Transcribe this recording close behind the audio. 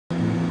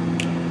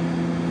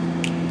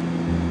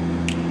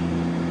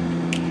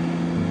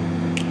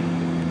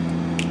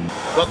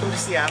Welcome to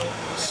Seattle.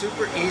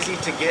 Super easy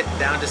to get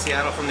down to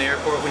Seattle from the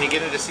airport. When you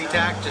get into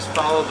SeaTac, just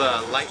follow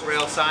the light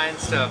rail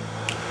signs to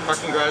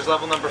parking garage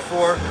level number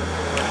 4.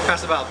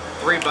 Costs about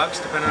 $3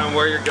 depending on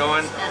where you're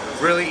going.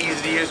 Really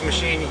easy to use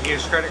machine. You can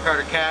use credit card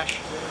or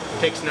cash.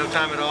 Takes no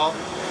time at all.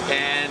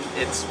 And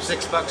it's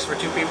 $6 for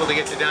 2 people to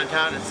get to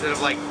downtown instead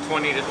of like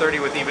 20 to 30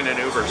 with even an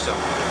Uber. So,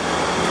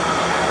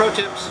 pro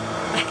tips.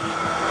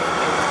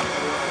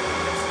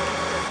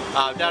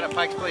 Down at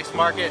Pike Street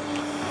Market.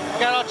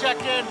 Got all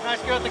checked in,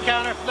 nice girl at the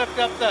counter, flipped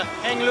up the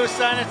hang loose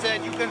sign and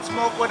said you can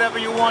smoke whatever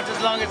you want as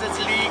long as it's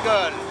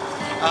legal.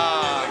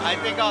 I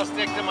think I'll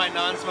stick to my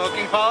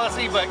non-smoking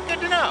policy, but good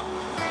to know.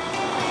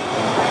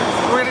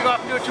 We're gonna go off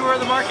and do a tour of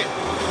the market.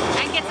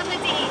 And get something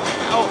to eat.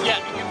 Oh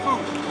yeah, and get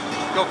food.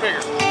 Go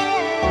figure.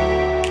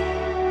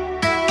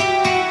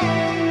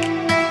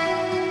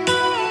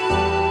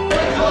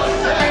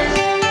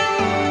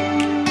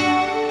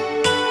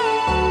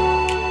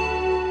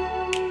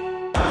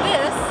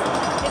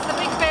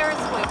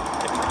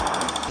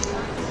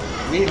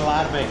 We eat a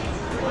lot of bacon.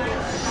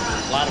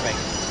 A lot of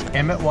bacon.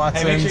 Emmett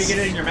Watson's. Hey, make sure you get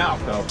it in your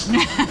mouth, though.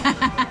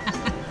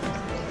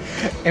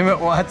 Emmett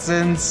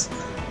Watson's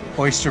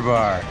Oyster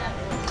Bar.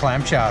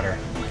 Clam chowder.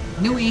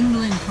 New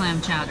England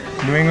clam chowder.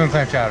 New England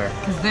clam chowder.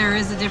 Because there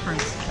is a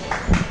difference.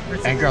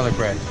 And garlic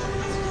bread.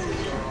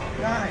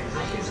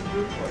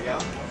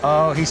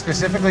 Oh, he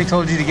specifically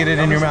told you to get it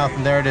in your mouth,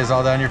 and there it is,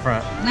 all down your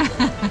front.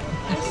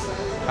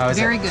 How is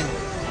it? Very good.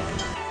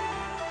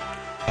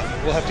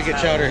 We'll have to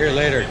get chowder here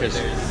later, because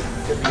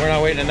we're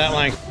not waiting in that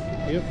line.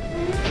 Yep.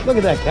 Look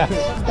at that cat.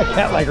 That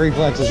cat-like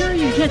reflexes. Sure,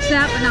 you catch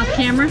that, but not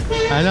camera.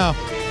 I know.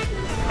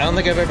 I don't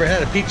think I've ever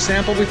had a peach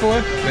sample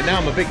before, but now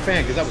I'm a big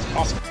fan because that was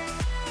awesome.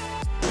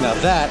 Now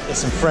that is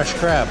some fresh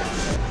crab.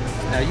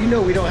 Now you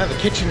know we don't have a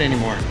kitchen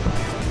anymore.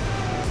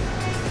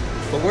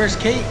 But where's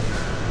Kate?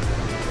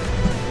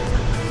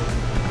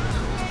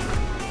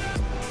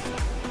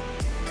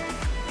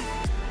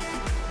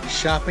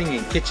 Shopping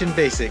and kitchen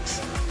basics.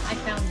 I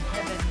found heaven.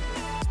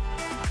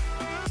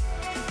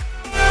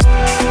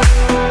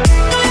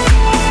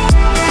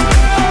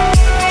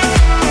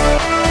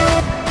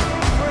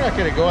 We're not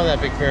gonna go on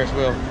that big Ferris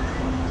wheel.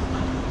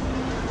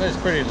 That is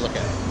pretty to look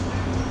at.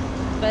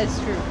 That's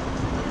true.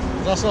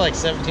 It's also like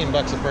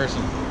 $17 a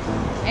person.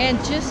 And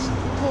just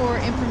for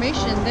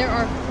information, there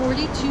are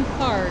 42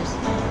 cars,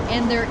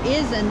 and there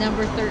is a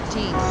number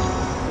 13.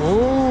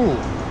 Ooh.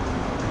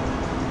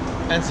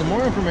 And some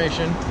more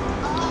information.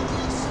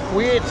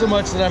 We ate so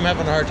much that I'm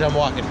having a hard time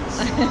walking.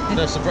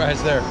 No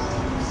surprise there.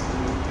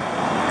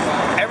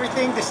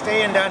 Everything to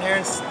stay in down here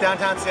in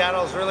downtown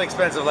Seattle is really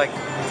expensive, like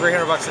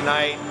 $300 a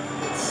night.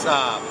 It's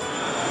a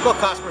little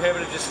cost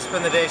prohibitive just to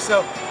spend the day.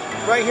 So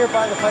right here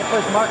by the Pike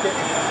Street Market,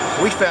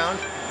 we found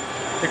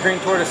the Green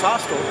Tortoise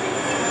Hostel.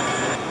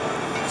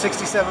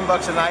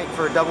 $67 a night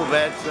for a double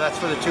bed, so that's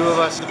for the 2 of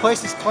us. The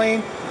place is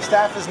clean,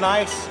 staff is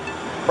nice,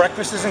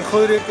 breakfast is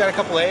included, got a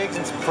couple eggs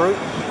and some fruit,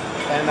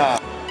 and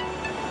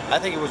I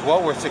think it was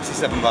well worth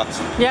 $67.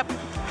 Yep.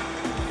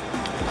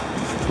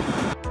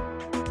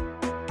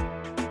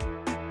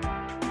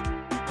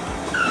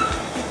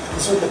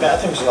 This is what the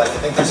bathrooms are like. I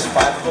think there's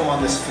 5 of them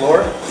on this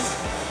floor.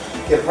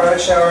 Get a private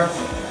shower,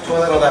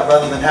 toilet, all that,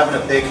 rather than having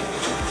a big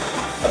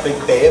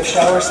bay of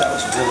showers. That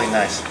was really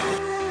nice.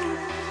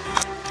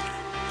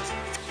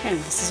 And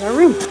this is our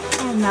room.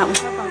 And that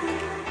was our bunk.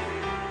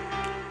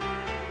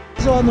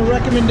 So on the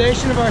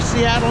recommendation of our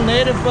Seattle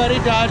native buddy,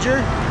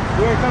 Dodger,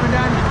 we're coming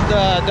down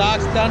the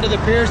docks, down to the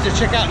piers to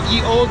check out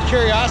Ye Old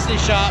Curiosity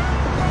Shop.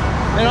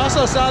 And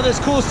also saw this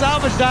cool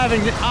salvage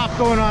diving op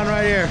going on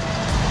right here.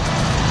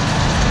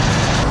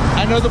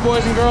 I know the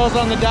boys and girls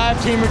on the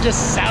dive team are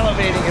just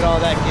salivating at all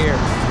that gear.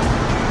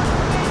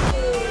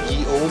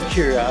 Ye Old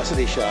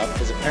Curiosity Shop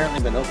has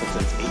apparently been open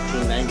since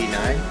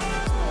 1899.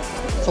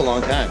 That's a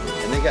long time.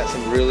 And they got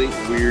some really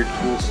weird,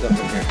 cool stuff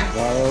in here.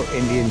 Guaro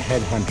Indian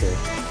Headhunter.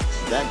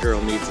 That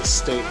girl needs a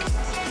steak.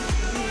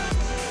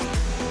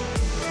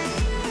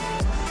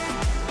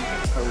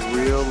 A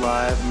real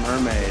live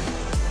mermaid.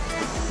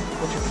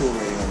 What's your pool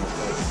rating on this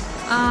place?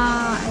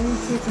 I would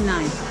say it's a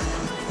 9.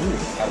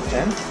 Out of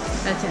 10?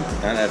 Out of 10.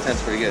 9 out of 10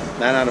 is pretty good.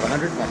 9 out of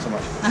 100? Not so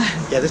much.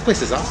 Yeah, this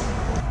place is awesome.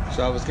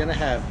 So I was gonna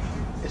have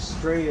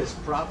Estrella's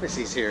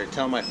prophecies here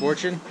tell my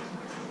fortune,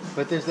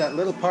 but there's that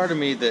little part of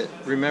me that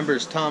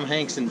remembers Tom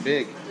Hanks in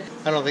Big.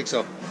 I don't think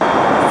so.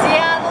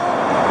 Seattle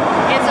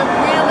is a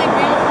really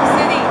beautiful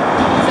city,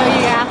 so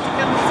you have to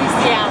come see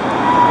Seattle.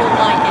 You'll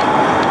like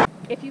it.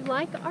 If you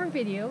like our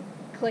video,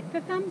 click the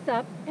thumbs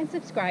up and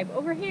subscribe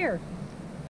over here.